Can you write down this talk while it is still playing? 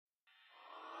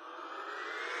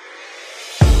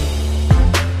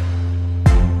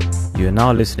You are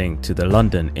now listening to the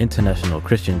London International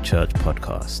Christian Church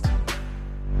podcast.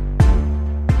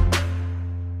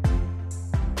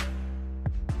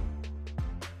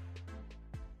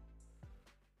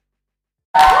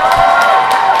 Now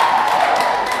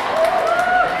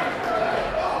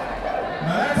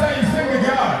that's how you sing to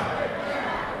God.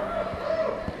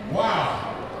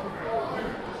 Wow.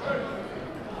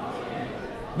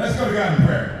 Let's go to God in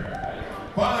prayer.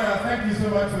 Father, I thank you so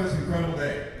much for this incredible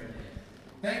day.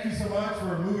 Thank you so much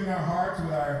for moving our hearts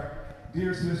with our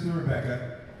dear sister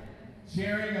Rebecca,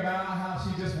 sharing about how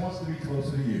she just wants to be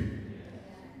closer to you.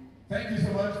 Thank you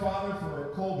so much, Father,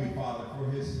 for Colby, Father, for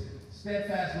his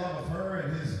steadfast love of her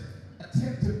and his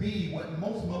attempt to be what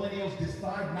most millennials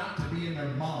decide not to be in their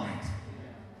minds.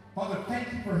 Father,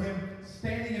 thank you for him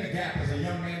standing in a gap as a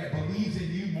young man that believes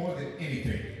in you more than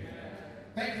anything.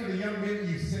 Thank you for the young men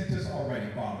you sent us already,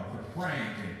 Father, for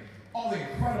Frank and all the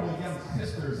incredible young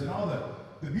sisters and all the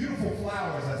beautiful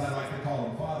flowers, as I like to call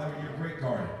them, Father, in your great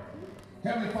garden.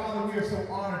 Heavenly Father, we are so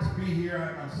honored to be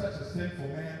here. I'm such a sinful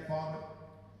man, Father.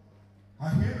 I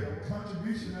hear the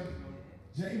contribution of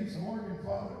James Morgan,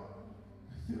 Father.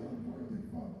 I feel unworthy,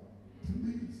 Father, to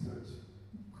lead such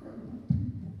incredible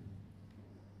people.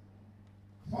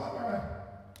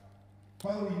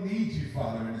 Father, we need you,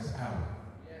 Father, in this hour.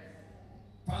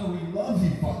 Father, we love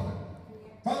you, Father.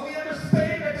 Father, we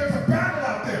understand that there's a battle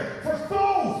out there for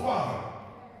souls, Father.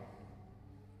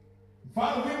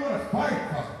 Father, we want to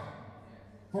fight, Father,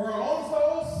 for our own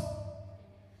souls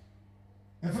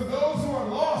and for those who are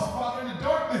lost, Father, in the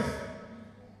darkness.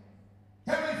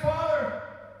 Heavenly Father,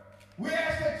 we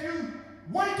ask that you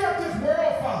wake up this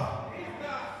world, Father.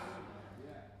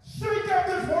 Shake up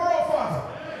this world, Father.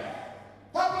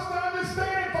 Help us to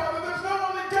understand, Father, there's not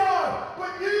only God,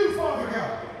 but you, Father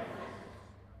God.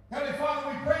 Heavenly Father,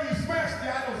 we pray you smash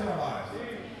the idols in our lives.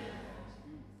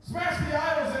 Smash the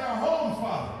idols in our homes,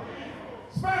 Father.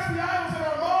 Smash the idols in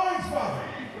our minds, Father.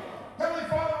 Heavenly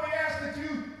Father, we ask that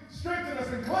you strengthen us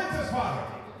and cleanse us, Father.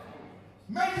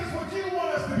 Make us what you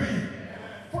want us to be.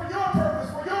 For your purpose,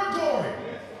 for your glory,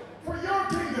 for your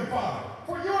kingdom, Father,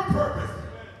 for your purpose.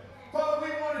 Father,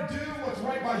 we want to do what's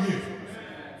right by you.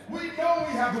 We know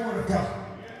we have the Word of God.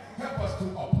 Help us to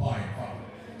apply it, Father.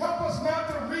 Help us not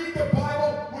to read the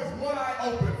Bible with one eye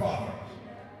open, Father.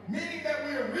 Meaning that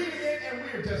we are reading it and we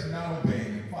are just not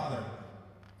obeying it, Father.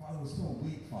 Father, we're so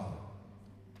weak, Father.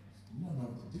 We don't know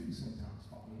what to do sometimes,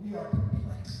 Father. We are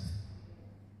perplexed.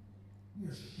 We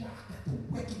are shocked at the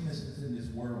wickedness that's in this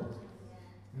world.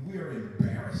 And we are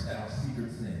embarrassed at our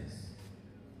secret sins.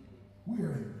 We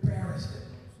are embarrassed at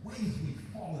ways we've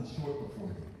fallen short before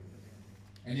you.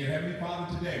 And yet, Heavenly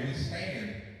Father, today we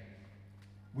stand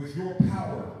with your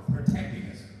power protecting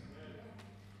us.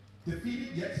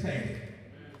 Defeated yet standing.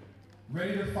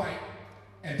 Ready to fight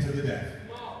and to the death.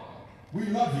 We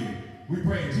love you. We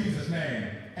pray in Jesus' name.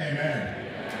 Amen.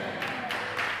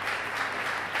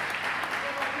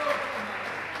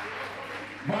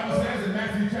 The Bible says in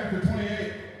Matthew chapter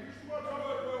 28,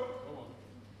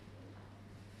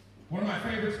 one of my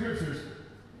favorite scriptures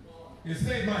is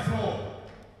save my soul.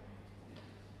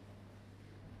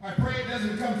 I pray it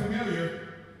doesn't become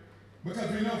familiar because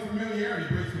we know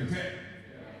familiarity breeds contempt.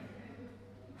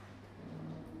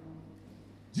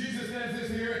 Jesus says this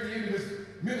here at the end of his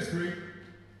ministry.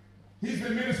 He's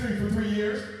been ministering for 3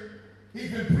 years.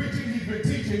 He's been preaching, he's been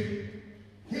teaching.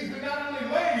 He's been not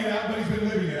only laying it out, but he's been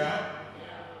living it out.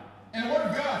 And the Word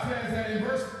of God says that in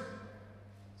verse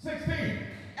 16,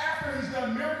 after he's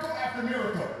done miracle after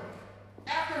miracle,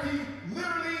 after he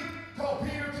literally called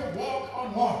Peter to walk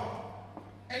on water.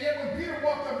 And yet when Peter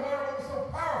walked on water, what was so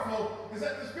powerful is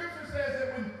that the scripture says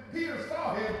that when Peter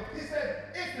saw him, he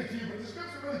said, it's the you, but the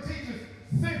scripture really teaches,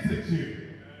 since it's you.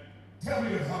 Tell me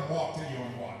to come walk to you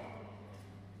on water.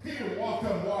 Peter walked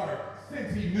on water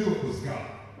since he knew it was God.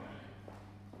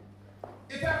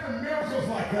 It's after miracles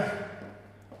like that.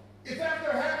 It's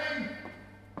after having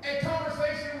a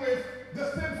conversation with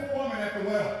the sinful woman at the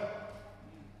well.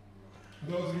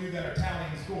 For those of you that are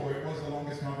tallying the score, it was the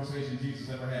longest conversation Jesus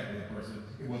ever had with a person.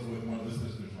 It was with one of the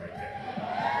sisters right there.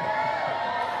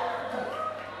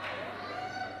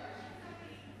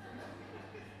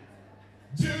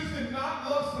 Jews did not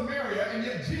love Samaria, and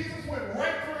yet Jesus went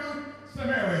right through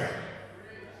Samaria.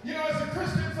 You know, as a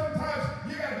Christian, sometimes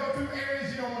you got to go through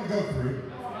areas you don't want to go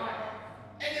through.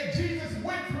 And yet Jesus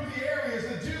went through the areas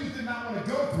that Jews did not want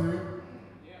to go through.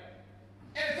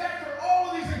 And it's after all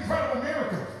of these incredible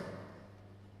miracles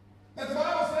that the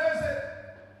Bible says that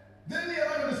then the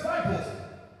 11 disciples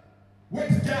went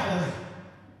to Galilee,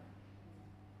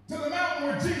 to the mountain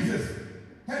where Jesus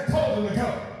had told them to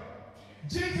go.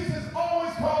 Jesus is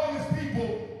always calling his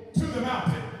people to the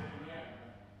mountain.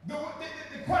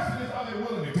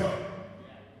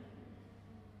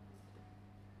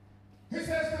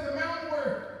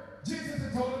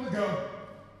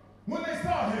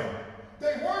 saw him.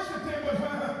 They worshiped him,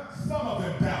 but some of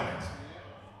them doubted.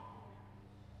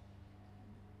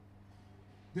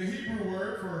 The Hebrew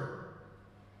word for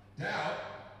doubt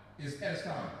is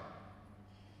estam.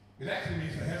 It actually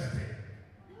means to hesitate.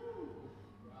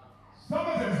 Some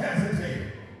of them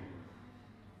hesitated.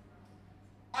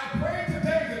 I pray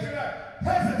today that you're not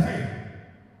hesitating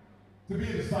to be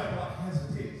a disciple. I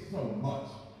hesitated so much.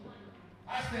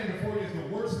 I stand before you as the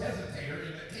worst hesitator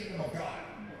in the kingdom of God.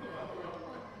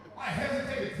 I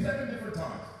hesitated 7 different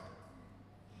times.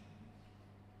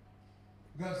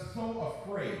 Because I was so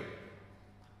afraid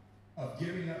of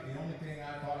giving up the only thing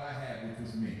I thought I had, which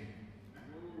was me.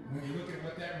 When you look at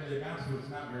what that really amounts to, it's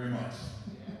not very much.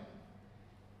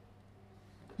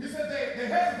 He said they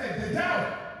hesitated, they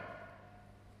doubted.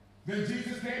 Then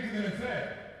Jesus came to them and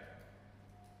said,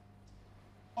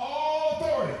 all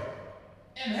authority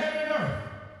in heaven and earth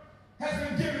has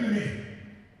been given to me.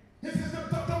 He says,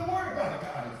 don't worry about it,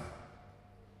 guys.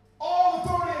 All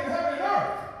authority in heaven and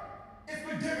earth has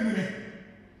been given to me.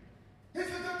 He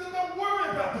says, don't worry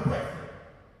about the breakthrough.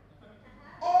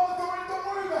 All authority, don't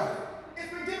worry about it.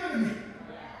 It's been given to me.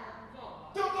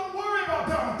 Don't worry about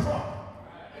Donald Trump.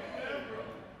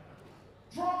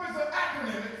 Trump is an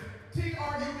acronym. It's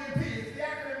T-R-U-M-P. It's the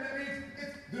acronym that means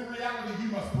it's the reality you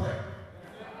must pray.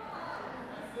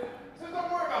 So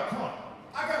don't worry about Trump.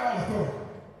 I got all authority.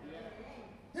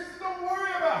 He says, don't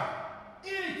worry about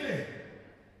anything.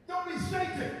 Don't be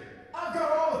shaken. I've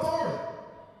got all authority.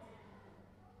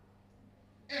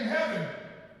 In heaven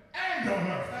and on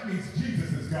earth. That means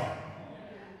Jesus is God.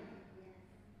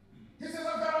 He says,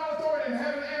 I've got all authority in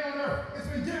heaven and on earth. It's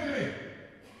been given to me.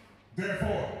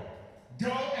 Therefore,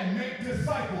 go and make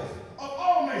disciples of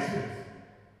all nations,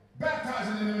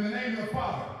 baptizing them in the name of the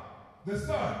Father, the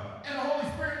Son, and the Holy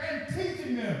Spirit, and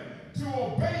teaching them to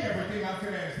obey everything I've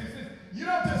commanded. He says, you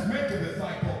don't just make a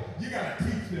disciple, you got to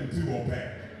teach them to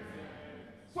obey.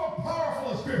 So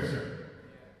powerful is Scripture.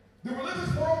 The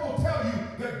religious world will tell you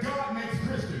that God makes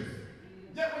Christians.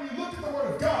 Yet when you look at the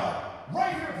Word of God,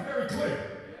 right here it's very clear.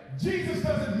 Jesus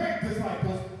doesn't make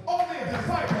disciples, only a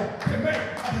disciple can make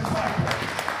a disciple.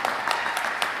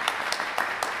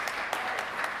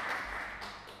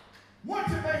 Once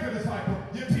you make a disciple,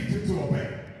 you teach him to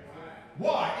obey.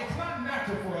 Why? It's not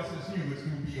natural for us as humans to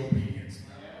be obedient.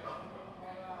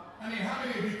 I mean, how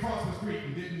many of you crossed the street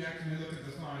and didn't actually look at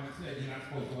the sign that said you're not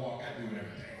supposed to walk? I do it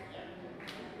every day.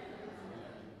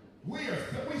 We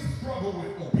struggle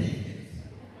with obedience.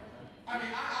 I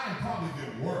mean, I'm probably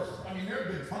the worst. I mean, there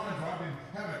have been times where I've been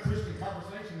having a Christian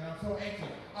conversation and I'm so anxious.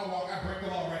 I break the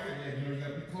law right there. Yeah, you know, you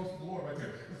got to be close to the Lord right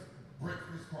there.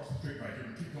 Let's cross the street right here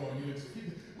and keep going.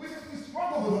 We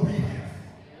struggle with obedience.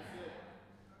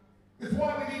 It's why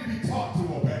we need to be taught to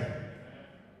obey.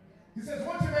 He says,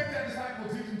 once you make that disciple,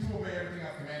 teach him to obey everything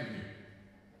I've commanded you.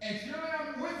 And surely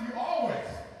I'm with you always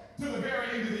to the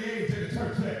very end of the age, in the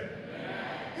church said.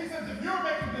 He says, if you're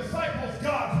making disciples,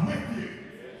 God's with you.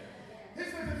 He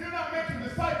says, if you're not making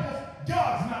disciples,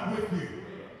 God's not with you.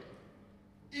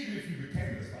 Even if you became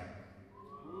a disciple.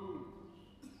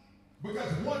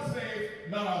 Because once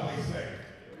saved, not always saved.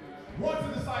 Once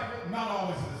a disciple, not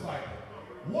always a disciple.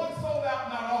 Once sold out,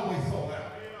 not always sold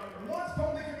out. Once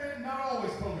totally committed, not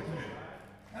always totally committed.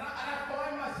 And I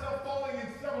find myself falling in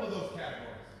several of those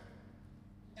categories.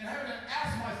 And having to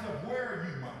ask myself, where are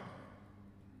you, Mike?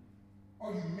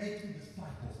 Are you making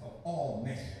disciples of all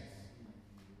nations?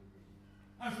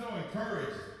 I'm so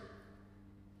encouraged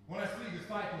when I see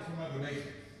disciples from other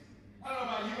nations. I don't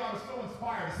know about you, I was so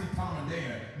inspired to see Tom and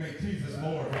Dana make Jesus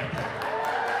Lord right there.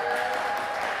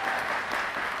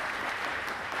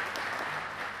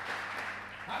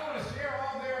 I don't want to share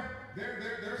all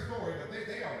their story, but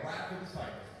they are radical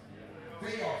disciples.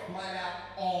 They are flat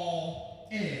out all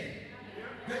in.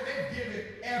 They've given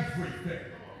everything.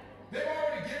 They've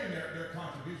already given their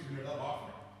contribution, their love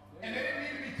offering. And they didn't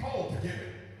need to be told to give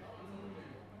it.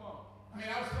 I mean,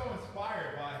 I was so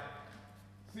inspired by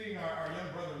seeing our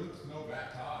young brother Luke Snow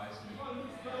baptized.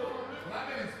 But I've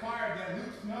been inspired that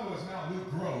Luke Snow is now Luke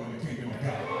Grow in the kingdom of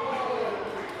God.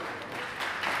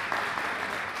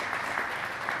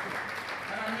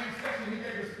 And our main session, he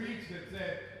gave a speech that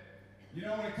said, you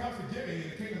know, when it comes to giving in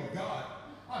the kingdom of God,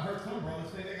 I've heard some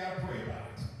brothers say they got to pray about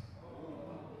it.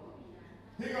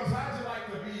 He goes, how'd you like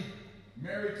to be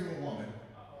married to a woman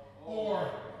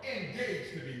or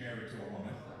engaged to be married to a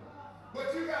woman?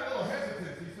 But you got a little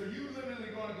hesitancy, so you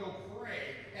literally going to go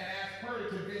pray and ask her to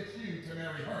convince you to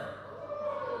marry her.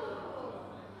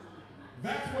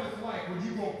 That's what it's like when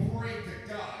you go pray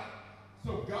to God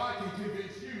so God can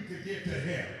convince you to give to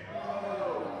him.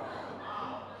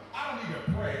 I don't need to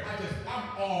pray. I'm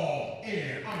all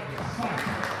in. I'm a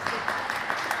disciple.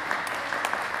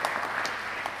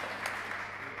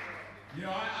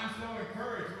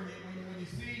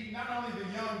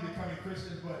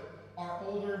 Christians, but our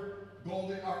older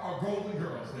golden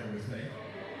girls, there we say.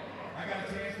 I got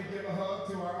a chance to give a hug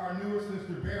to our newer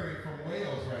sister Barry from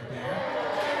Wales right there.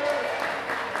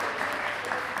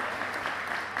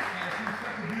 And she's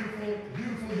such a beautiful,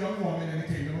 beautiful young woman in the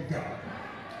kingdom of God.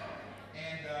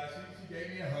 And she gave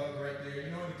me a hug right there.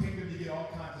 You know, in the kingdom you get all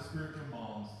kinds of spiritual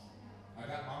moms. I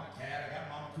got Mama Cat, I got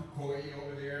Mama Kukoi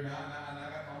over there, and I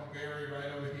got Mama Barry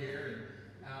right over here.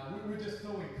 And we're just so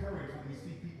encouraged when we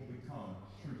see people become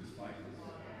true disciples.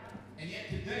 And yet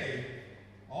today,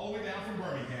 all the way down from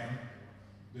Birmingham,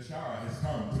 Deshara has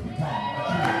come to become a true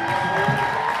disciple.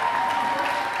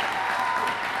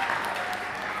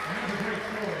 And there's a great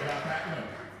story about that one.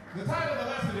 The title of the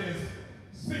lesson is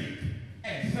Seek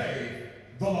and Save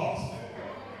the Lost.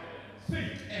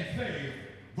 Seek and Save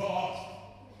the Lost.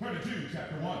 Turn to Jude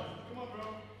chapter 1. Come on, bro.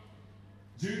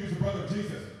 Jude was a brother of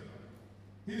Jesus.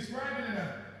 He described it in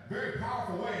a very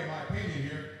powerful way, in my opinion,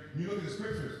 here, when you look at the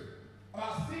scriptures,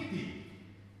 about seeking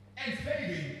and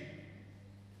saving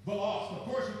the lost. Of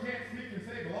course, you can't seek and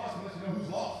save the lost unless you know who's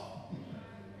lost.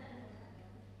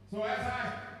 So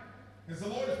as the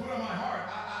Lord has put on my heart,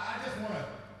 I just want to,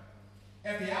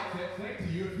 at the outset, say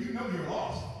to you, if you know you're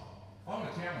lost, I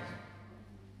want to challenge you.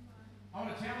 I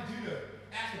want to challenge you to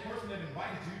ask the person that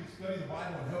invited you to study the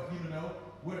Bible and help you to know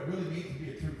what it really means to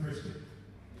be a true Christian.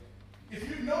 If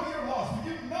you know you're lost,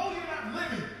 if you know you're not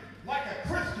living like a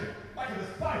Christian, like a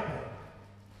disciple,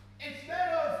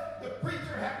 instead of the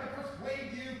preacher having to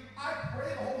persuade you, I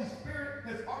pray the Holy Spirit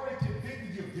has already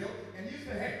convicted you of guilt, and you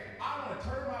say, hey, I want to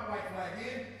turn my white flag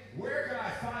in. Where can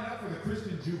I sign up for the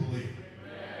Christian Jubilee?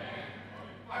 Amen.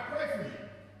 I pray for you.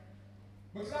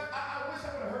 Because I wish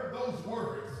I would have heard those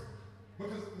words.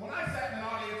 Because when I sat in an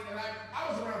audience and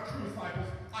I was around true disciples,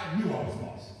 I knew I was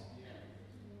lost.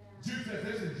 Jude says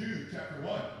this in Jude chapter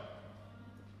 1.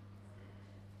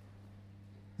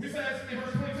 He says in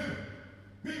verse 22,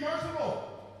 be merciful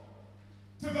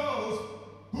to those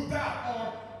who doubt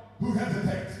or who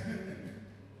hesitate.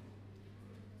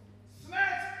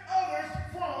 Snatch others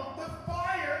from the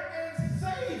fire and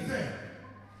save them.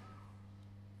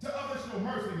 To others show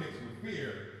mercy mixed with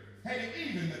fear, hating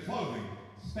even the clothing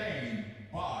stained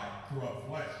by corrupt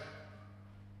flesh.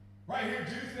 Right here,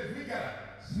 Jude says we gotta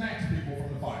snatch people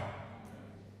from the fire.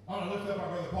 I want to lift up our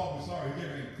brother Paul Boussard, who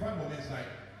gave an incredible insight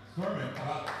sermon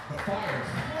about the fires.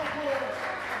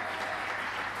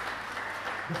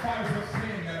 The fires of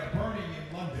sin that are burning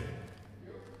in London.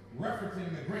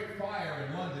 Referencing the great fire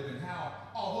in London and how,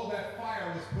 although that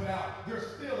fire was put out, there's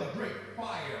still a great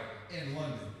fire in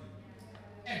London.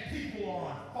 And people are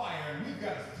on fire, and we've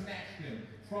got to snatch them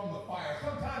from the fire.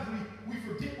 Sometimes we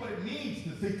forget what it means to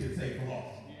seek and save the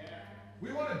lost. Yeah.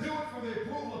 We want to do it for the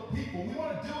approval of people. We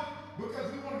want to do it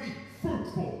because we want to be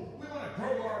fruitful. We want to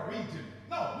grow our region.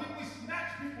 No, we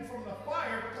snatch people from the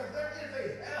fire because there is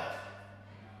a hell.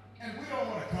 And we don't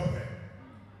want to go there.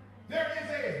 There is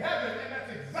a heaven, and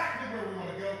that's exactly where we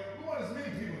want to go. We want as many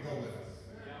people to go with us.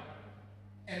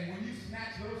 Yeah. And when you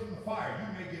snatch those from the fire, you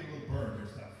may get a little burned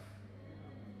yourself.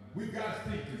 We've got to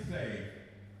seek and save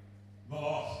the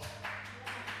lost.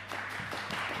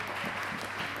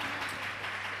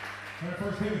 Turn to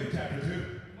 1 Timothy chapter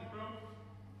 2.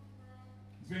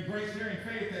 It's been great sharing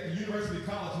faith at the University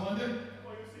College London.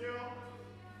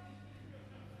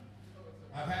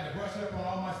 I've had to brush up on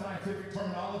all my scientific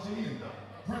terminology and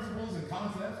principles and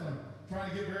concepts. I'm trying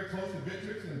to get very close to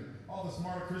Victrix and all the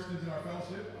smarter Christians in our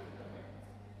fellowship.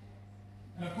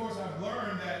 And of course, I've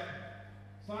learned that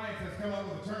science has come up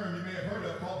with a term you may have heard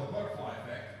of called the butterfly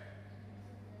effect.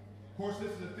 Of course,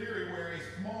 this is a theory where a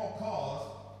small cause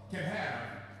can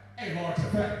have a large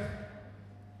effect.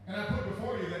 And I put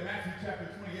before you that Matthew chapter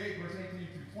 28, verse 18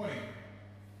 through 20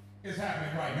 is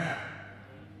happening right now.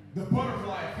 The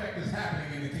butterfly effect is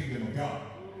happening in the kingdom of God.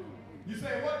 You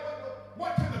say,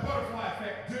 what can the butterfly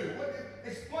effect do?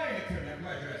 Explain it to me. I'm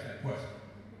glad you asked that question.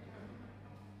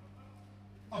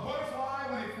 A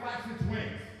butterfly, when it flaps its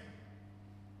wings,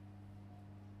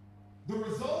 the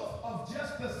result of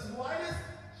just the slightest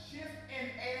shift in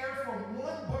air from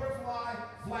one butterfly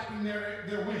flapping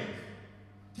their wings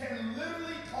can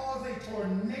literally cause a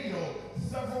tornado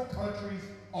several countries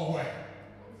away.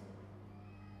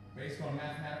 Based on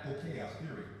mathematical chaos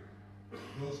theory,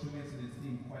 those two incidents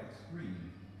seem quite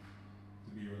extreme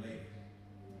to be related.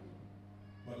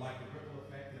 But like the ripple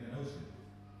effect in an ocean,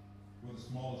 where the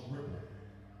smallest ripple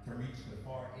can reach the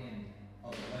far end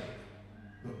of the lake,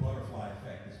 the butterfly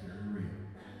effect is very real.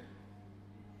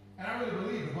 And I really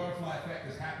believe the butterfly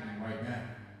effect is happening right now.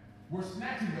 We're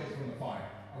snatching those from the fire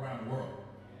around the world.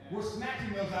 We're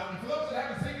snatching those out. And for those that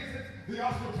haven't seen it, the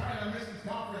Australia Missions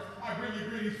Conference. I bring you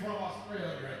greetings from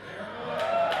Australia right there.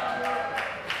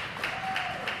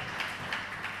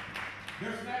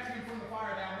 They're snatching him from the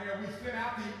fire down there. We sent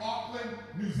out the Auckland,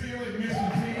 New Zealand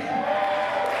mission team.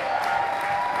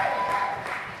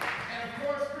 And of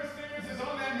course, Chris Singers is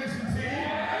on that mission team.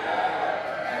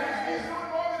 And he's doing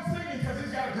more than singing because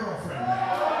he's got a girlfriend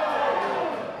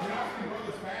now. You know, I've seen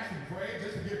brothers fast and pray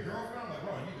just to get a girlfriend. I'm like,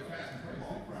 bro, you need to fast and pray.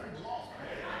 You're lost.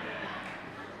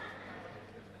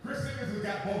 Chris Singers has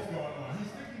got both going on. He's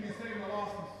thinking and saving the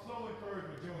lost. I'm so encouraged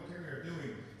what Joe and Terry are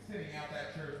doing, sending out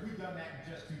that church. We've done that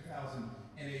in just 2018.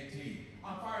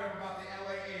 I'm fired up about the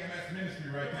LA AMS ministry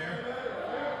right there.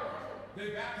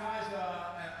 They baptized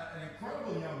an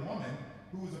incredible young woman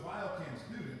who was a biochem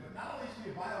student, but not only is she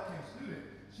a biochem student,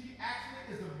 she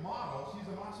actually is a model. She's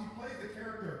a model. She plays the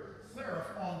character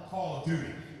Seraph on Call of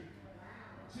Duty.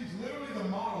 She's literally the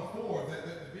model for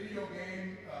the video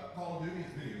game Call of Duty.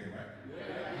 It's a video game, right? Yeah.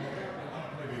 I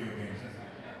don't play video games.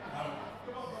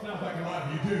 Sounds like a lot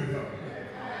of you do, though.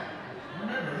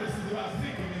 Remember, this is about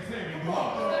seeking and saving the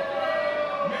lost.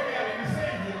 Maybe I need to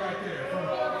save you right there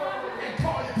and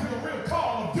call you to the real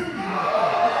Call of Duty.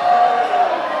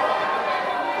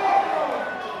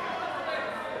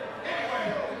 Anyway,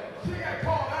 she got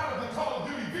called out of the Call of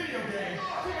Duty video game.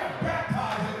 She got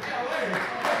baptized in LA.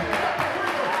 But she got the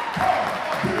real Call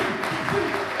of Duty to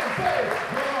seek and save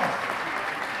the lost.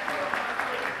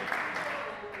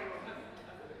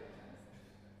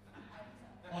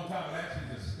 On top of that,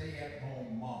 she's a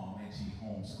stay-at-home mom, and she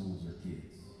homeschools her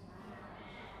kids.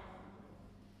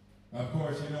 Of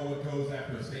course, you know what goes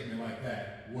after a statement like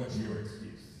that. What's your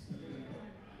excuse?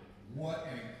 What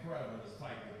an incredible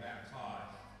disciple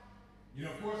baptized. You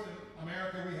know, of course, in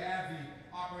America, we have the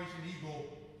Operation Eagle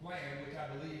plan, which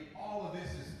I believe all of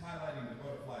this is highlighting the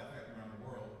butterfly effect around the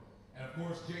world. And of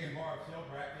course, Jay and Barb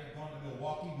Shelbrack, they've gone to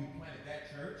Milwaukee. We planted that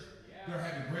church. Yeah. They're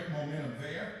having great momentum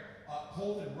there.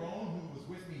 Colton Roan, who was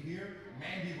with me here,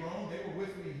 Mandy Roan, they were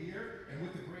with me here, and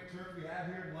with the great church we have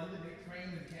here in London, they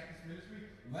trained in campus ministry,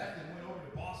 left and went over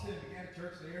to Boston and began a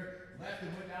church there, left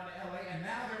and went down to LA, and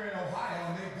now they're in Ohio,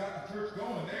 and they've got the church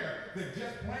going there. They've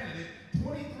just planted it.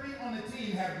 23 on the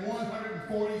team had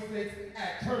 146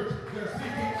 at church. They're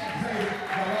seeking and saving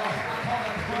the lost. I call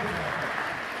that the butterfly effect.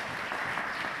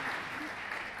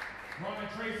 Ron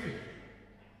and Tracy,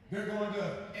 they're going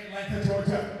to Atlanta,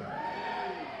 Georgia.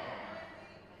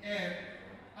 And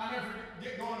I'll never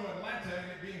forget going to Atlanta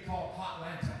and it being called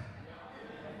Hotlanta.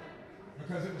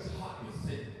 Because it was hot in the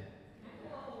city.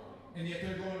 And yet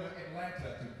they're going to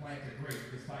Atlanta to plant a great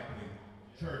discipling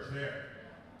church there.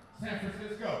 San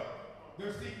Francisco,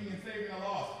 they're seeking and saving the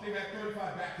lost. They've had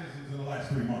 35 baptisms in the last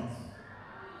 3 months.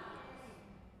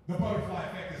 The butterfly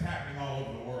effect is happening all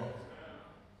over the world.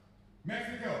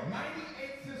 Mexico,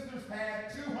 98 sisters had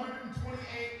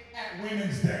 228 at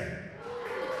Women's Day.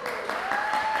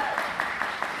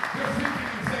 They're seeking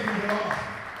and saving the lost.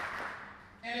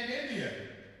 And in India,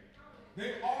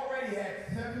 they've already had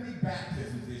 70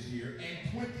 baptisms this year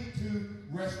and 22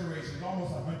 restorations,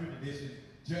 almost 100 additions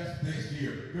just this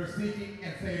year. They're seeking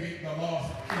and saving the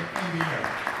lost in India.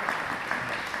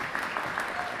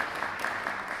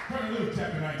 Turn to Luke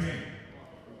chapter 19.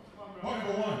 Point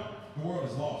number 1, the world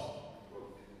is lost.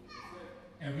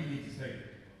 And we need to save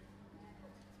it.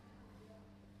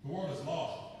 The world is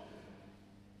lost.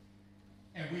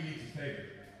 And we need to save it.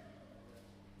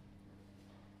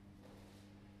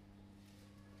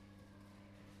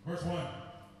 Verse 1.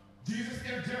 Jesus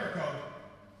entered Jericho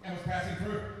and was passing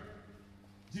through.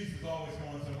 Jesus is always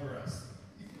going somewhere else.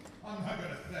 I'm not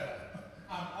going to settle.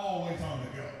 I'm always on the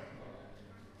go.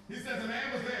 He says a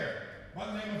man was there by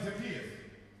the name of Zacchaeus.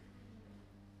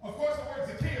 Of course, the word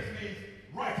Zacchaeus means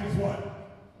righteous one.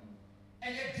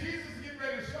 And yet Jesus is getting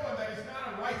ready to show him that he's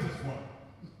not a righteous one.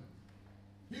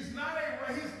 He's not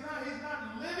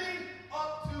living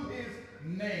up to his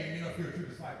name. You know, if you're a true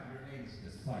disciple, your name is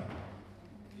disciple.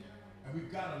 And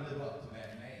we've got to live up to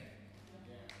that name.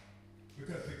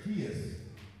 Because Zacchaeus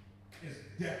is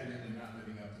definitely not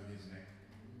living up to his name.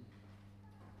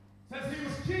 Says he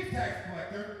was chief tax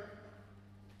collector,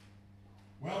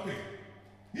 wealthy.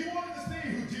 He wanted to see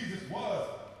who Jesus was.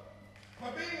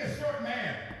 But being a short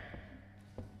man,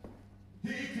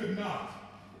 he could not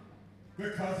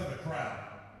because of the crowd.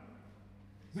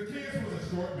 Zacchaeus was a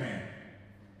short man.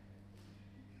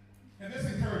 And this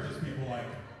encourages people like,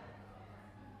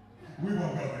 we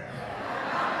won't go there.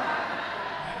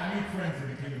 I need friends in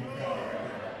the kingdom of God right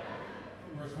there.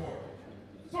 Verse 4.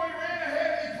 So he ran ahead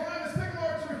and he climbed a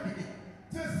sycamore tree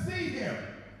to see him,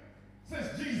 since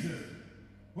Jesus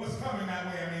was coming that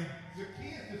way. I mean,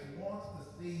 Zacchaeus just wants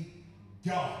to see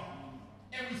God.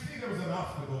 And you see, there was an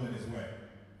obstacle in his way.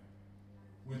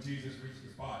 When Jesus reached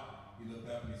the spot, he looked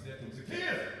up and he said to him,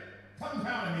 Zacchaeus, come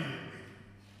down immediately.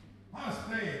 I want to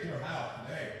stay at your house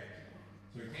today.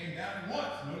 So he came down at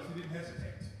once. Notice he didn't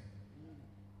hesitate.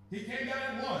 He came down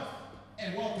at once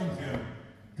and welcomed him.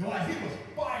 Glad he was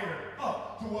fired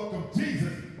up to welcome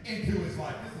Jesus into his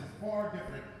life. This is far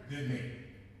different than me.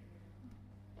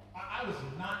 I was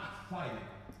not excited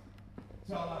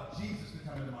to allow Jesus to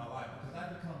come into my life because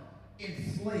I've become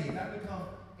enslaved. I've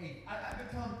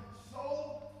become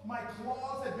so, my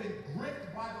claws have been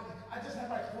gripped by I just have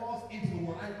my claws into the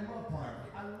world. I love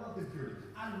pornography. I love impurity.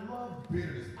 I love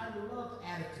bitterness. I love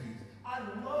attitudes. I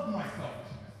love my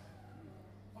selfishness.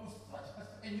 I was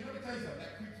and you know, let me tell you something,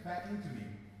 that creeps back into me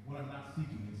when I'm not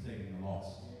seeking and saving the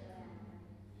lost.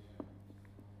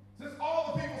 Since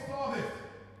all the people saw this,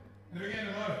 and they began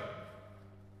to mutter,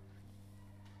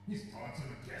 he's gone to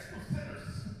the guest of sinners.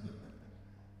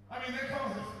 I mean, they call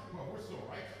us, well, we're so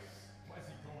righteous. Why is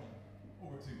he going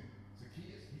over to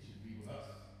Zacchaeus? He should be with us.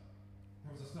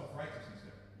 There was a self-righteousness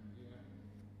there.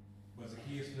 But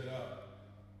Zacchaeus stood up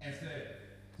and said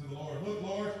to the Lord, look,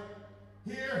 Lord,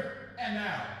 here and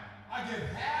now, I give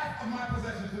half of my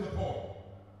possessions to the poor.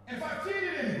 And if I've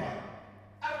cheated anybody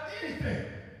out of anything,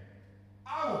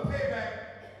 I will pay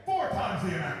back 4 times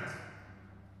the amount.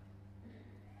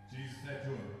 Jesus said to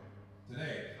him,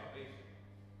 today salvation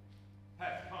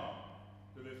has come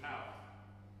to this house.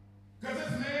 Because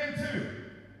this man too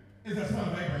is the son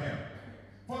of Abraham.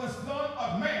 For the Son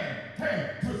of Man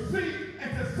came to seek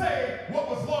and to save what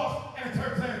was lost, and it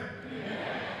turns in.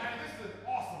 And this is an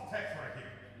awesome text right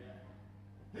here.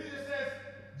 He just says,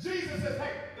 Jesus says,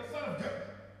 hey, the Son of God,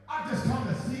 I've just come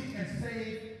to seek and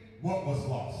save what was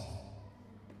lost.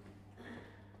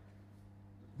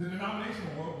 The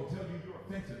denominational world will tell you you're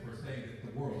offensive for saying that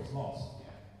the world is lost.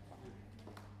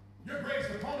 Your greatest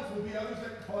opponents will be others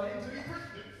that claim to be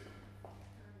Christians.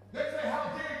 They say,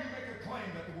 how dare you make a claim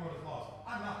that the world is lost?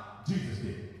 I'm not. Jesus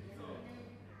did.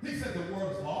 He said the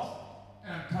world is lost,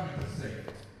 and I'm coming to save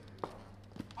it.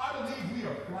 I believe we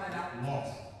are flat out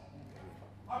lost.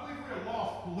 I believe we are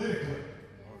lost politically.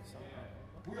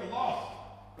 We are lost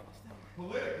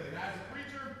politically. Now, as a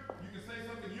preacher, you can say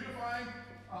something unifying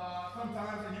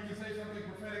sometimes, and you can say something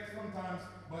prophetic sometimes,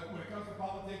 but when it comes to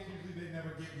politics, usually they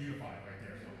never get unified right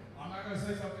there. So I'm not going to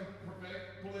say something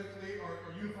prophetic politically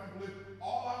or unifying politically.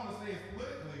 All I want to say is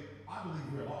politically, I believe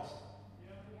we're lost.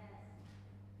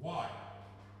 Why?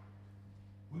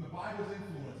 When the Bible's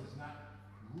influence is not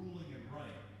ruling and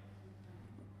running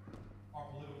our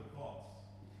political thoughts,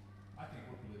 I think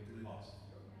we're politically lost.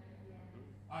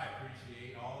 I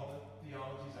appreciate all the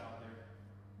theologies out there.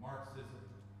 Marxism,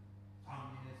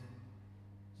 communism,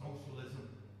 socialism.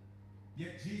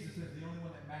 Yet Jesus says the only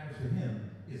one that matters to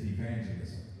him is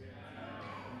evangelism.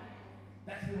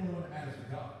 That's the only one that matters to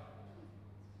God.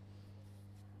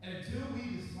 And until we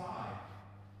decide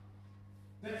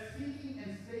that seeking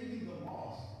and saving the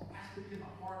lost has to be in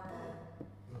the heart of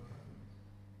the covenant,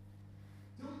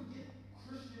 till we get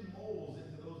Christian moles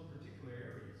into those particular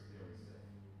areas, dare we say,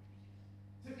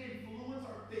 to influence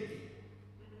our thinking,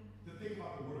 to think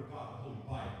about the Word of God, the Holy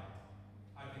Bible,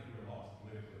 I think we're lost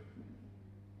politically.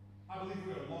 I believe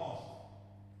we are lost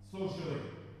socially.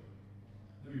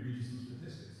 Let me read you some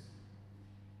statistics.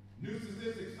 New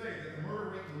statistics say that the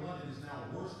murder rate in London is now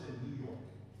worse than New York.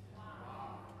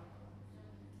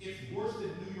 It's worse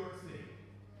than New York City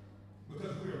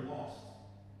because we are lost.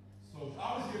 So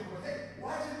I was here for, hey,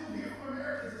 why'd you move here from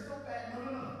America? Is it so bad?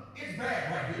 No. It's bad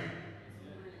right here.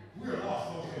 We are lost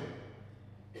socially.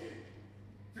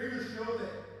 Figures show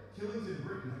that killings in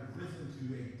Britain have risen to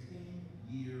a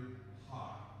 10-year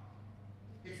high.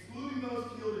 Excluding those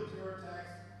killed in terror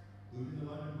attacks, including the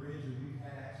London Bridge, and we've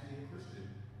had actually a Christian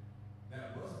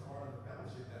that was a part of the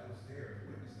fellowship that was there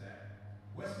to witness that.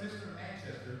 Westminster and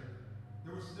Manchester,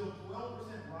 there was still 12%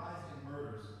 rise in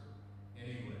murders in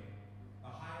England, the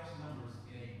highest numbers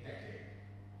in a decade.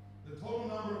 The total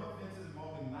number of offenses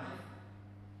involving knife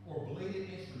or bladed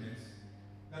instruments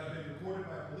that have been recorded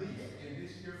by police in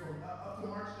this year from up to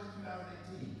March just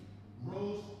 2018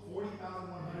 rose 40,147%,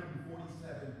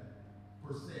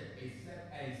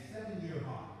 a 7-year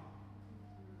high.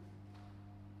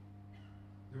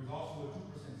 There was also a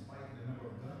 2% spike in the number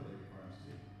of gun-related crimes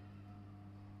too.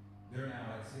 They're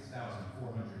now at 6,492.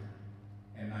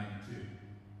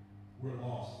 We're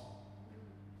lost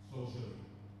socially.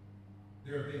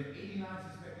 There have been 89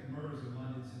 suspected murders in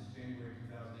London since January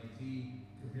 2018,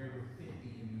 compared with 50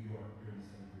 in New York during the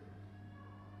same period.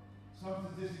 Some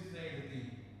statistics say that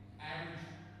the average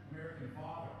American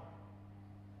father,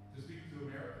 to speak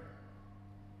to America,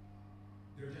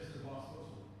 they're just as lost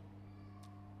socially.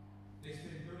 They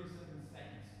spend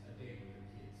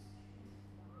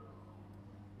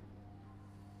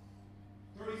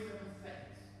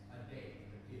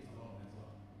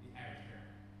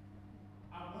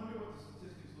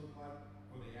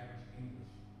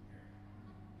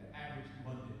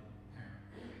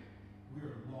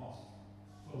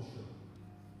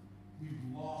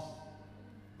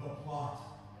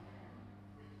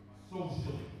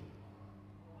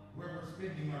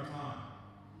wasting our time.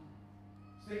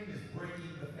 Satan is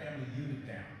breaking the family unit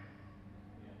down.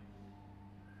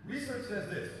 Research says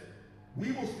this: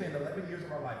 we will spend 11 years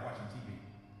of our life watching TV.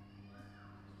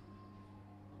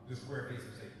 The square face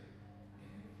of Satan.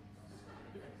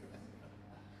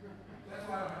 That's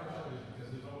why I don't have a television,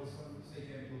 because there's always some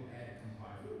satanic little ad that comes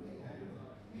by.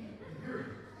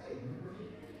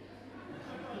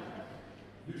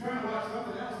 You're trying to watch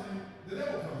something else, and the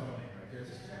devil comes on in right there.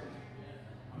 It's just challenging.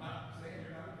 I'm not saying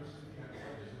you're not a Christian, you have a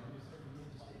television. I'm just saying you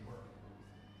just didn't work.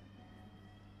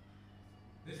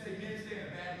 They say men stay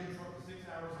in a bad mood for up to 6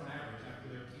 hours on average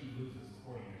after their team loses a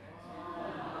sporting event.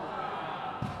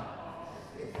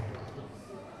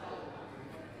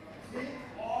 Kick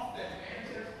off that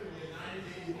Manchester United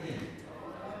didn't win.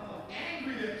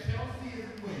 Angry that Chelsea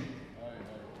isn't winning.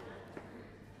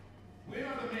 When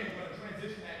are the men going to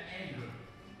transition that anger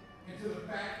into the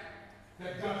fact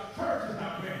that God's church is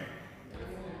not winning?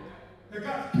 That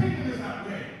God's kingdom is not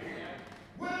winning?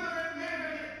 When are the men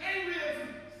going to get angry and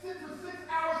sit for 6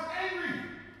 hours angry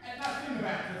at not seeing the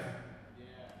baptism?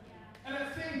 And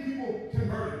at seeing people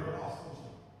converted but lost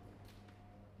socially?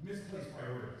 Misplaced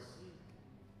priorities.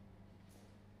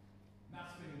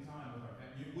 Not spending time with our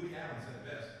family. Woody Allen said it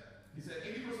best. He said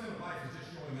 80% of life is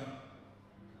just showing up.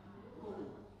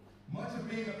 Much of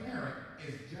being a parent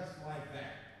is just like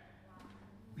that.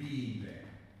 Being there.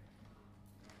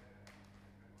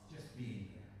 Just being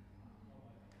there.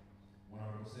 One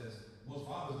article says, most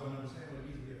fathers don't understand what it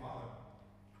means to be a father.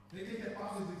 They think that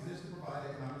fathers exist to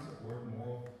provide economic support,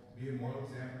 be a moral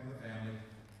example for the family,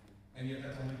 and yet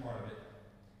that's only part of it.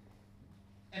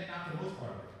 And not the most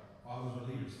part of it. Fathers are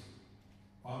leaders.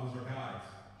 Fathers are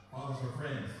guides. Fathers are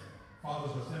friends.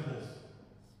 Fathers are symbols.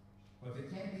 But they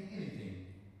can't be anything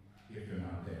if they're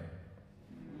not there.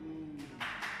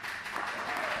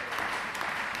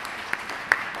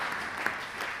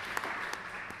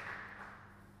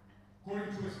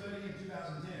 According to a study in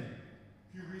 2010,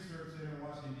 Pew Research Center in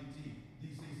Washington,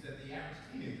 D.C. said the average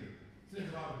teenager sends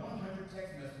about 100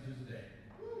 text messages a day.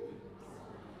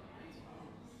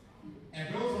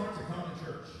 And those aren't to come to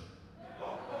church.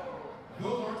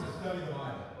 Those aren't to study the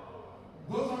Bible.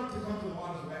 Those aren't to come to the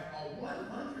waters of baptism.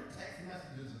 100 text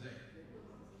messages a day.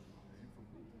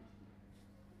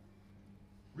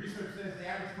 Research says the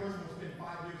average person will spend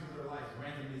 5 years of their life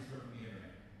randomly surfing the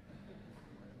internet.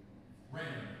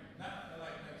 Randomly. Not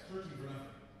like searching for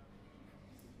nothing.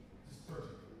 Just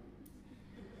searching.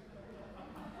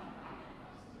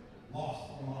 Lost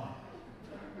online.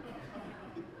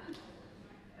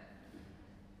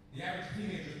 The average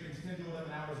teenager spends 10 to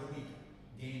 11 hours a week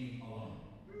gaming alone.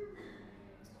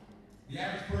 The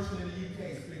average person in the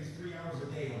UK spends 3 hours a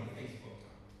day on Facebook.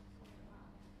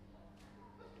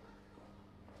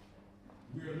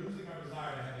 We are losing our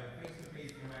desire to have a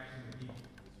face-to-face interaction with people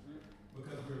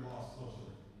because we're lost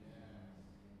socially.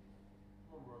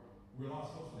 We're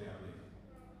lost socially, I believe.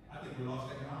 I think we're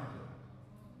lost economically.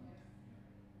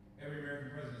 Every American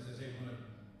president says, hey, we're going to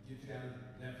get you out of the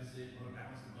deficit, we're going to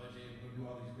balance the budget, we're going to do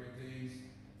all these great things.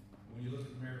 When you look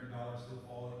at the American dollar, it's still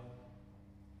falling.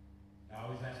 I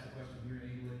always ask the question here in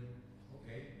England,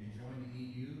 okay, you joined the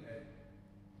EU,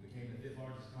 became the 5th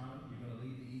largest economy, you're going to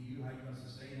leave the EU, how are you going to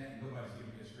sustain that? Nobody's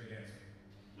giving me a straight answer.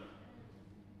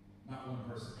 Not one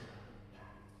person.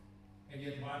 And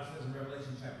yet the Bible says in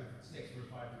Revelation chapter 6, verse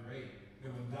 5 through 8,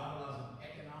 that when God allows an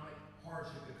economic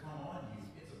hardship to come on you,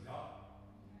 it's of God.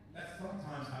 That's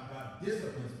sometimes how God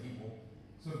disciplines people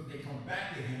so that they come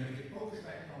back to Him and they get focused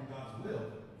back on God's will,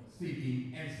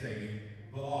 seeking and saving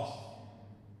the lost.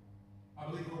 I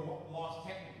believe we're lost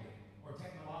technically or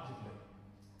technologically.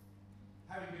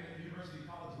 Having been at the University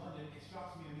College London, it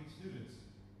shocks me to meet students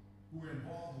who are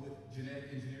involved with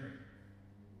genetic engineering.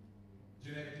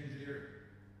 Genetic engineering.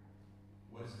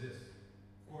 What is this?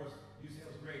 Of course,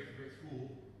 UCL is great. It's a great school.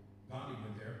 Gandhi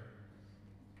went there.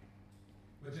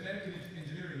 But genetic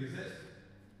engineering is this.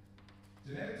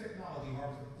 Genetic technology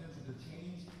harbors the potential to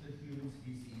change the human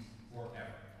species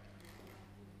forever.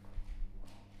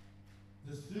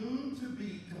 The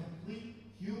soon-to-be complete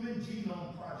Human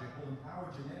Genome Project will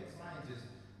empower genetic scientists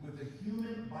with the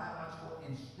Human Biological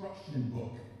Instruction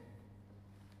Book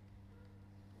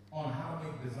on how to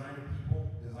make designer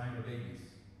people, designer babies.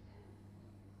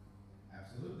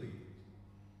 Absolutely.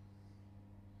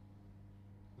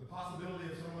 The possibility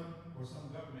of someone or some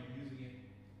government using it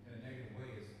in a negative way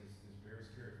is very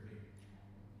scary for me.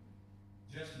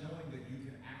 Just knowing that you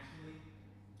can actually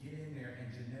get in there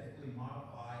and genetically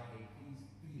modify a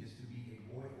fetus to be a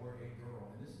boy or a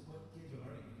girl. And this is what kids are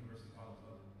learning at University College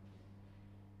London.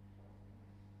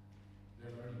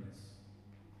 They're learning this.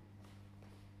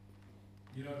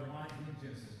 You know, it reminds me of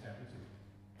Genesis chapter 2.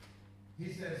 He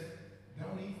says,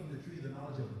 don't eat from the tree of the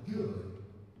knowledge of good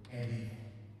and evil.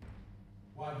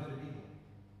 Why good and evil?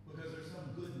 Because there's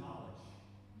some good knowledge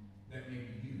that may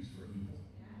be used for evil.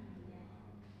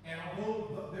 And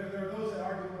although there are those that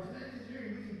argue, well, genetic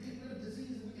engineering, we can get rid of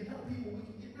disease and we can help people,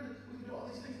 we can do all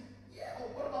these things. Yeah, but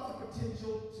what about the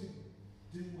potential to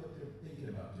do what they're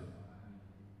thinking about doing?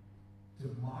 To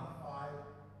modify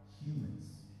humans.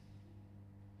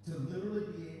 To literally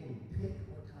be able to pick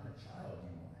what kind of child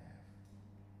you want to have.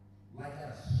 Like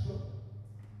at a store.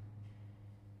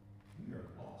 We are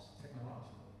lost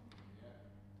technologically.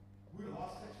 We're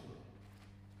lost sexually.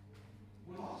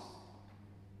 We're lost.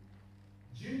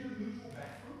 Gender neutral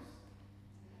bathrooms?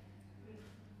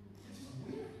 It's just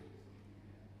weird.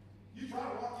 You try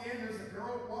to walk in, there's a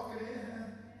girl walking in. It's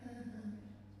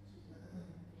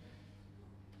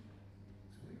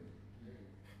weird.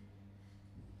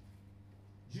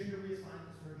 Gender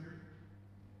reassignment surgery.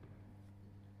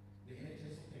 The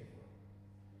NHS will pay for it.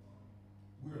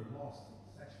 We're lost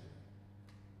sexually.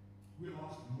 We're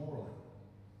lost morally.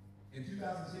 In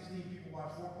 2016, people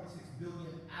watched 4.6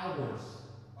 billion hours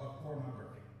of pornography.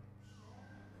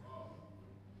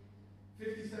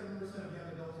 57% of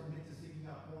young adults admit to seeking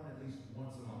out porn at least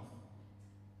once a month.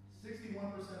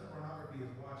 61% of pornography is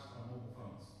watched on mobile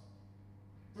phones.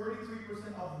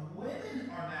 33% of women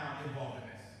are now involved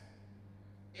in this.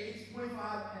 Age 25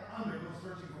 and under go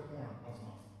searching for porn once a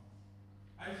month.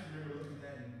 I just remember looking at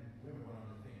that and women went on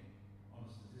the thing, on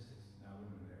the statistics. Now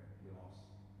women are there. We're lost.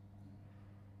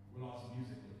 We're lost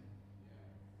musically.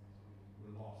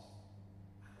 We're lost.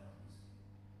 I love music.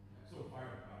 I'm so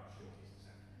fired up about our showcase this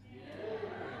afternoon.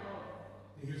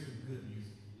 To hear some good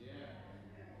music.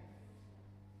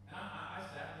 And I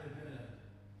sat there in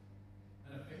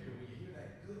a figure where you hear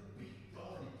that good beat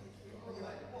going and gets you going. You're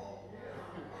like, whoa.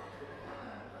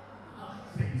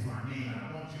 Satan's my name and I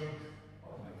want you.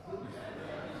 Oh my goodness.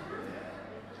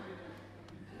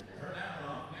 Turn that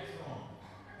one off. Next song.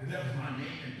 The devil's my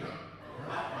name and turn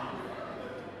that one off.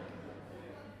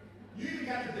 You even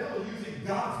got the devil using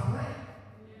God's plan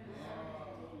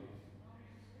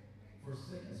for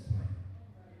Satan's plan.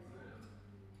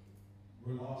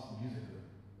 We're lost musically.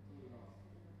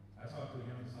 I talked to a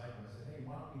young disciple and I said, hey,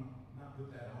 why don't we not put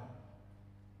that on?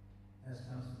 It has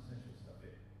kind of some sensual stuff in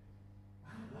it.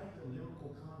 I don't like the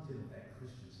lyrical content of that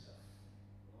Christian stuff.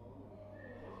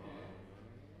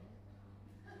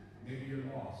 Maybe you're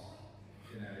lost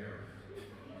in that area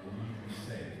where you can be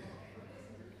saved.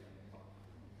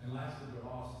 And lastly, we're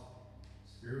lost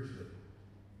spiritually.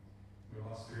 We're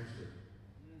lost spiritually.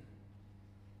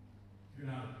 If you're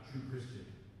not a true Christian,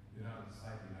 you're not a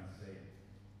disciple, you're not saved.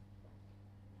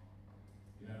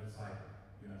 You're not a disciple,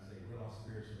 you're not saved. We're lost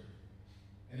spiritually.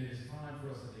 And it is time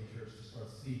for us as a church to start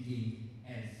seeking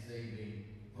and saving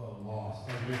the lost.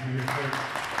 Are you with me here, church?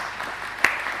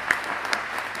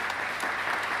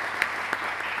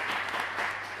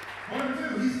 Number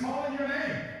two, he's calling your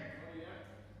name.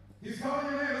 He's calling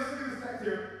your name. Let's look at this text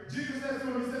here. Jesus says to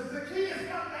him, he says, Zacchaeus,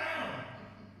 come down.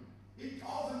 He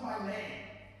calls him by name.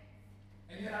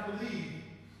 And yet I believe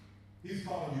he's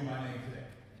calling you by name today.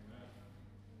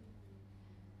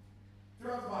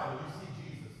 Throughout the Bible, you see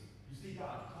Jesus. You see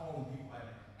God calling people by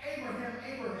name. Abraham,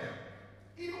 Abraham.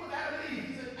 Even with Adam and Eve,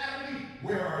 he said, Adam and Eve,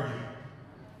 where are you?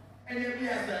 And yet we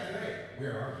ask that today,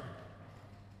 where are you?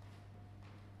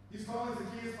 He's calling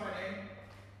Zacchaeus by name.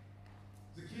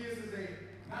 Zacchaeus is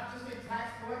not just a tax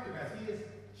collector, guys. He is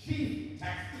chief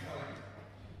tax collector.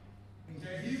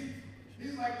 Okay?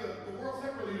 He's like the world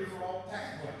separate leader for all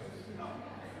tax collectors.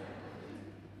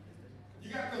 You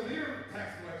got the leader of tax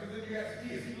collectors, then you got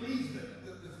Zacchaeus. He leads the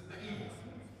evil.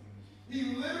 He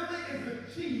literally is the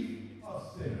chief of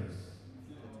sinners.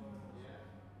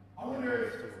 I wonder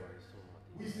if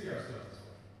we see ourselves this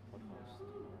way.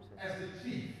 As the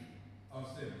chief of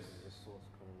sinners.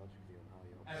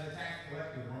 As a tax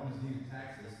collector, the Romans needed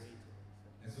taxes,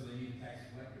 and so they needed tax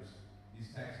collectors.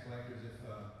 These tax collectors, if you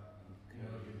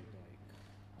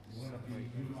want to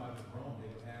be unified with Rome, they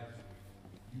would have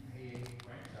you pay a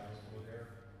franchise for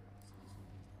their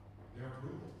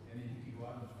approval, and then you can go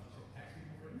out and tax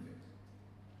people for anything,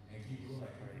 and keep it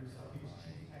like yourself. He was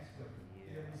chief tax collector.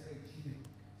 He didn't say chief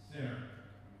sinner,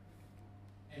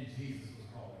 and Jesus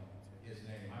was calling his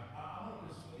name. I want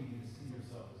to persuade you to see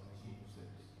yourself as the chief of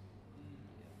sinners.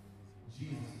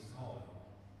 Jesus is calling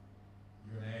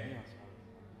your name.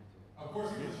 Of course,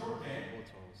 he was a short man.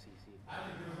 I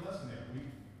think there was a lesson there.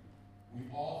 We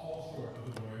all fall short of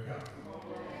the glory of God.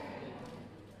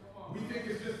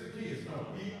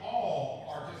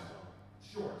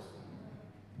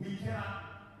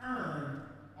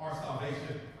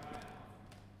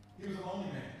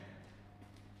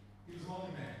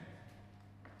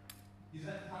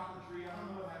 at the top of the tree. I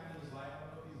don't know what happened in his life. I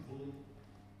don't know if he's bullied.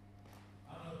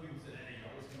 I don't know if people said, hey, you're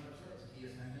always coming to church.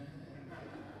 Zacchaeus,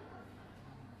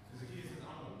 Zacchaeus says,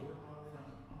 I'm going to work my way.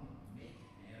 I'm going to make it.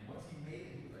 And once he made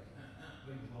it, he was like,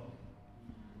 but he's lonely.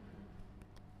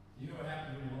 You know what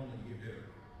happens when you're lonely? You get bitter.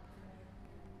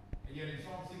 And yet in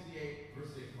Psalm 68,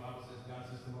 verse 6, the Bible says, God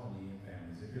sits the lonely in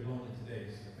families. If you're lonely today,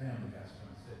 this is the family God's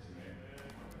trying to set you in.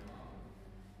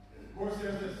 Of course,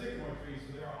 there's the sycamore tree,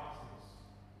 so there are obstacles.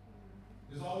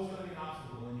 There's always going to be an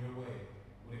obstacle in your way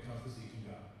when it comes to seeking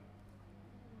God.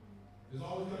 There's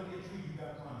always going to be a tree you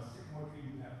got to climb, a sycamore tree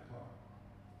you have to climb.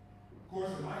 Of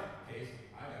course, in my case,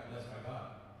 I got blessed by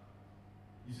God.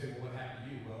 You say, well, what happened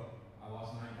to you? Well, I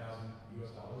lost $9,000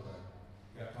 US. I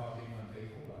got caught being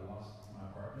unfaithful. I lost my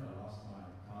apartment. I lost my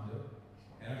condo.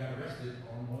 And I got arrested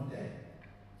on one day.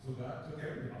 So God took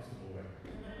every obstacle away.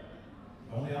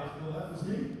 The only obstacle left was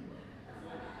me.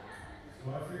 So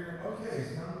I figured, okay,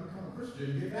 it's time to become a Christian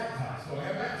and get baptized. So I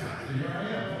got baptized. And here I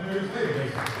am, 20 years later,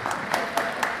 basically.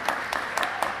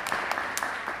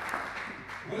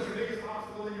 What is the biggest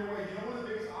obstacle in your way? You know one of the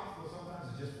biggest obstacles sometimes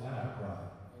is just flat out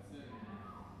pride.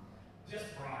 Just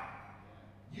pride.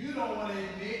 You don't want to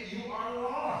admit you are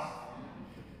lost.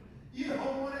 You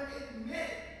don't want to admit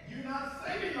you're not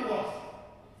saving the lost.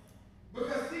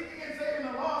 Because seeking and saving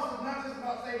the lost is not just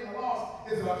about saving the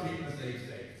lost, it's about keeping the saved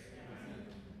safe.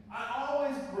 I'm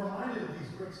always reminded of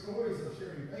these great stories of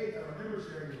sharing faith. I remember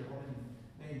sharing with a woman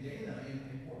named Dana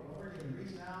in Portland, Oregon,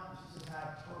 reaching out, and she says, I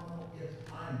have terminal ills.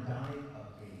 I'm dying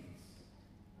of AIDS.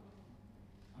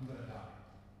 I'm going to die.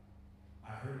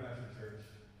 I heard about your church.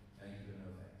 Thank you, but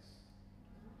no thanks.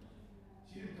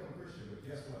 She didn't become a Christian, but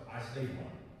guess what? I stayed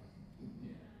one.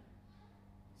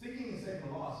 Seeking and saving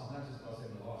the lost is not just about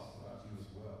saving the lost, it's about you as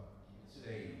well.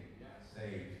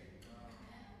 Saved.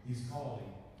 He's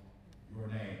calling your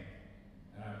name.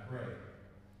 And I pray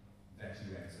that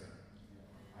you answer.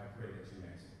 I pray that you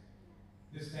answer.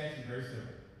 This text is very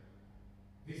simple.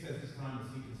 He says it's time to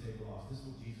seek and save the lost. This is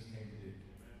what Jesus came to do.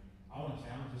 I want to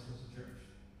challenge us as a church.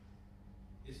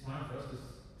 It's time for us to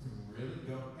really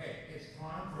go, hey, it's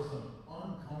time for some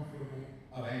uncomfortable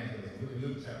evangelism. Look at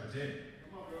Luke chapter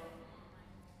 10. Come on, bro.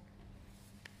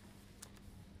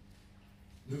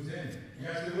 Luke 10. You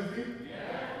guys still with me?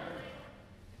 Yeah.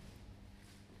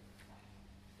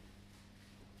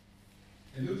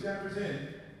 In Luke chapter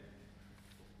 10,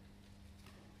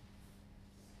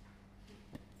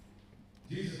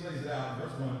 Jesus lays it out in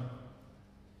verse 1.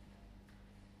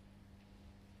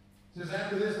 It says,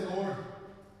 after this, the Lord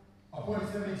appointed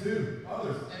 72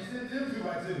 others and sent them 2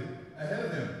 by 2 ahead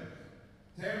of him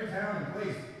to every town and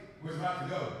place where he was about to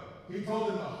go. He told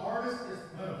them, the harvest is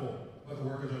plentiful, but the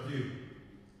workers are few.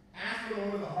 Ask the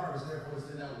Lord of the harvest, therefore, to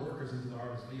send out workers into the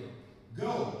harvest field.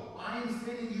 Go, I am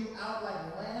sending you out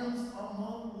like lambs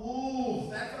among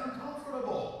wolves. That's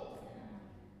uncomfortable.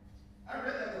 I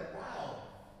read that like, wow.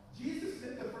 Jesus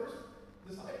sent the first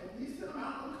disciple. He sent them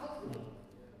out uncomfortable.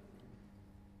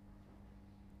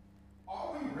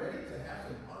 Are we ready to have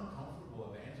some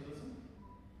uncomfortable evangelism?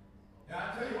 And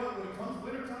I tell you what, when it comes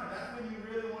wintertime, that's when you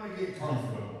really want to get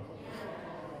comfortable.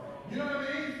 You know what I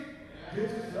mean? Get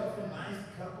yourself a nice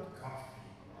cup of coffee.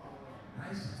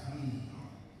 Nice tea.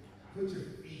 Put your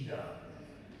feet up.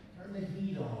 Turn the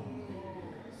heat on.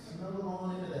 Snuggle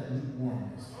on into that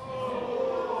lukewarmness.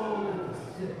 Oh!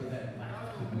 Sip of that lack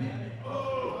of commitment.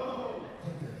 Oh!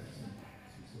 Take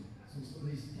some of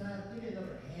these. Give me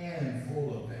another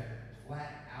handful of that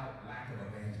flat out lack of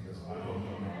evangelism. I don't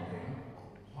know.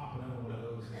 Popping under one of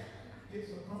those. Get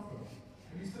so comfortable.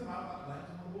 And you sit out like lambs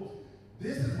on the wolves.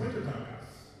 This is wintertime, guys.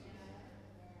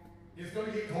 It's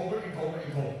going to get colder and colder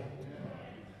and colder.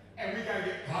 And we got to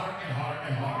get hotter and hotter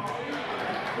and hotter. And we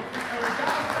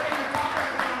got to stay in the top of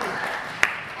the mountain.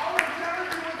 I want to challenge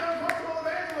you with uncomfortable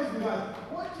evangelism, guys.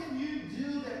 What can you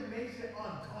do that makes it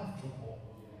uncomfortable?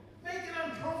 Make an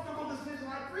uncomfortable decision.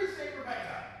 I appreciate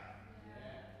Rebecca.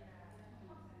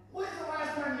 When's the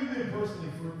last time you've been personally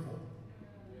fruitful?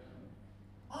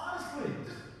 Honestly,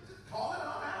 just call it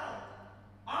on out.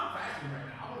 I'm fasting right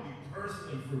now. I want to be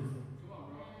personally fruitful.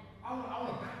 I want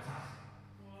to baptize.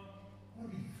 I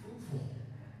want to be fruitful.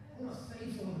 I want to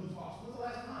save someone who's lost. When's the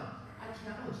last time? I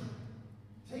challenge you.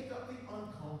 Take up the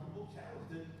uncomfortable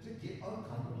challenge to get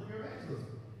uncomfortable in your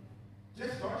evangelism.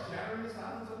 Just start shattering the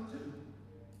silence of them too.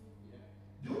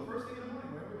 Do it first thing in the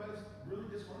morning when everybody's really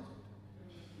disgruntled.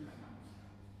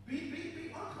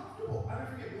 Be uncomfortable. I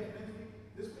don't forget, we had men's week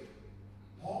this week.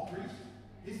 Paul preached.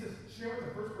 He says, share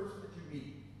with the first person that you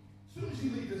meet. As soon as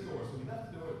you leave this door, so we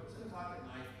left the door at 7 o'clock at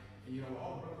night, and you know,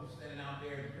 all the brothers are standing out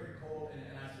there, it's very cold,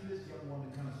 and I see this young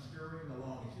woman kind of scurrying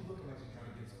along, and she's looking like she's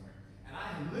trying to get somewhere. And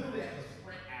I literally had to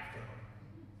sprint after her.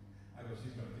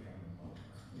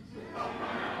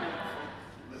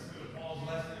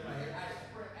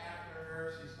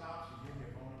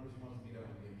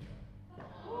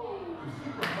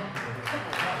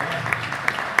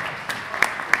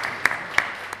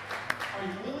 Are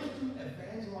you willing to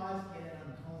evangelize in an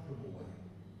uncomfortable way?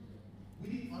 We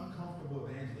need uncomfortable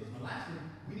evangelism. And lastly,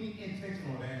 we need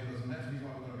intentional evangelism. That's the reason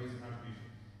why we're going to raise a contribution.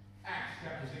 Acts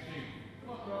chapter 16.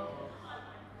 Come on, bro.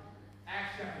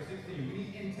 Acts chapter 16. We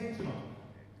need intentional.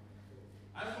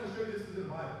 I just want to show you this is in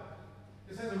the Bible.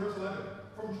 It says in verse 11,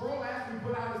 from Troas we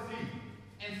put out to sea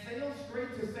and sailed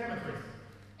straight to Samothrace.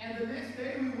 And the next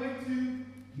day we went to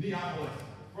Neapolis.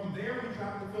 From there we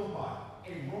traveled to Philippi,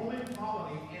 a Roman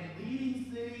colony and leading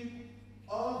city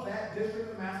of that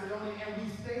district of Macedonia. And we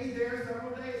stayed there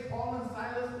several days. Paul and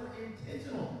Silas were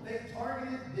intentional. They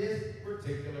targeted this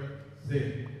particular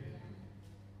city.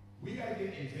 We got to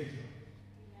get intentional.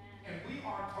 And we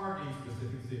are targeting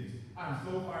specific cities. I'm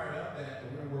so fired up that at the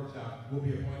Winter Workshop, we'll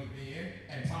be appointing Ben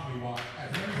and Tommy Watt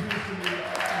as ministers to me.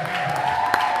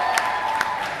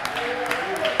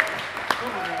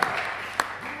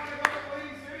 We want to go to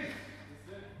leading cities.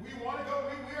 We want to go,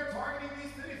 we are targeting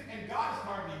these cities, and God is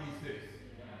targeting these cities.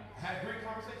 I had a great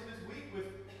conversation this week with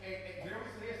a very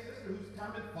serious sister who's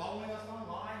kind of been following us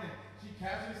online, and she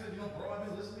casually said, bro, I've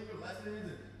been listening to your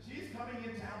lessons, and she's coming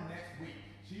in town next week.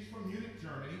 She's from Munich,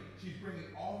 Germany. She's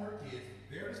bringing all her kids.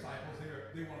 They're disciples.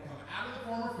 They want to come out of the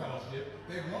former fellowship.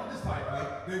 They want to disciple.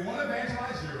 They want to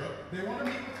evangelize Europe. They want to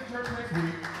meet with the church next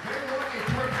week. They want a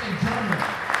church in Germany.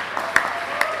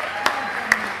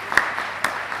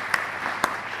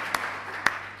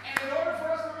 And in order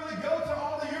for us to really go to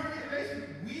all the European nations,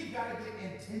 we've got to get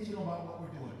intentional about what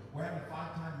we're doing. We're having a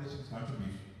 5-time missions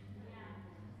contribution.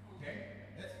 Okay?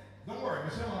 Don't worry,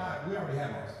 Michelle and I, we already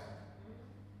have ours.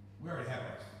 We already have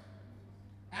ours.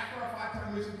 After our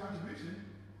 5-time mission contribution,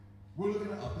 we're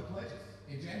looking to up the pledges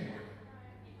in January.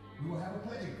 We will have a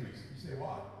pledge increase. You say,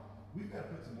 why? We've got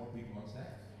to put some more people on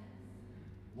staff.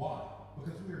 Why?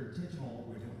 Because we are intentional on what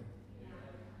we're doing.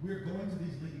 We're going to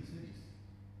these leading cities.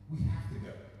 We have to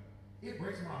go. It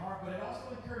breaks my heart, but it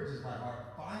also encourages my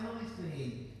heart. Finally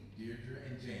seeing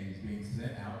Deirdre and James being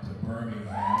sent out to Birmingham.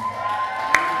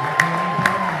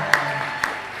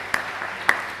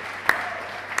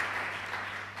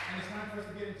 And it's time for us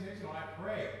to get intentional. I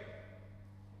pray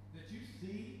that you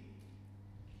see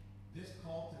this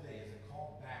call today as a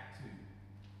call back to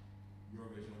your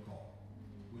original call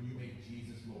when you made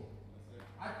Jesus Lord.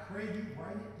 I pray you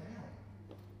write it down.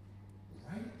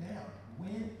 Write it down.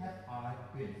 When have I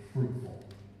been fruitful?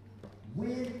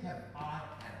 When have I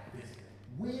had this?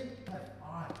 When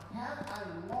have I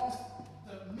lost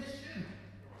the mission?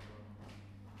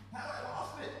 Have I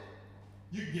lost it?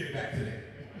 You can get it back today.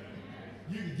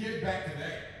 You can get it back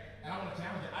today. And I want to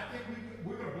challenge it. I think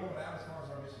we're going to blow it out as far as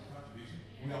our mission contribution.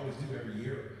 We always do every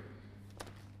year.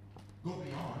 Go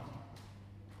beyond.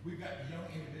 We've got young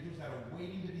individuals that are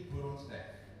waiting to be put on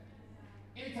staff.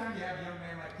 Anytime you have a young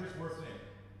man like Chris Worth saying,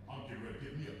 I'm getting ready to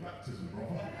give me a baptism, bro.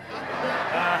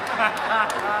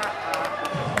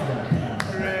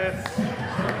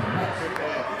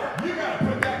 You got to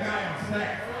put that guy on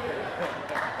staff.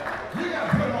 You got to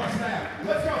put him on staff.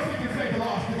 Let's go seek and save the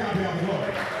lost. To God be all the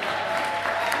glory.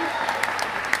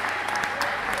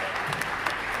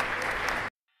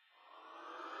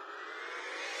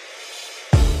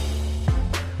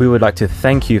 We would like to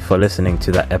thank you for listening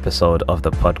to that episode of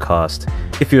the podcast.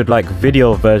 If you would like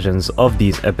video versions of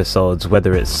these episodes,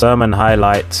 whether it's sermon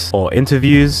highlights or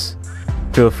interviews,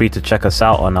 feel free to check us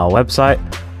out on our website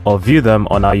or view them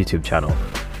on our YouTube channel.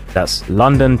 That's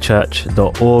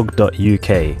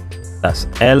londonchurch.org.uk. That's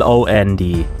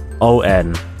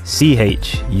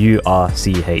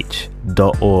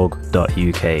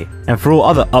LONDONCHURCH.org.uk. And for all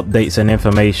other updates and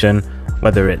information,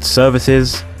 whether it's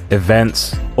services,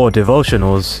 events, or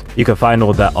devotionals, you can find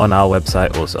all that on our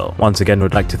website also. Once again,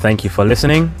 we'd like to thank you for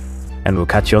listening, and we'll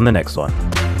catch you on the next one.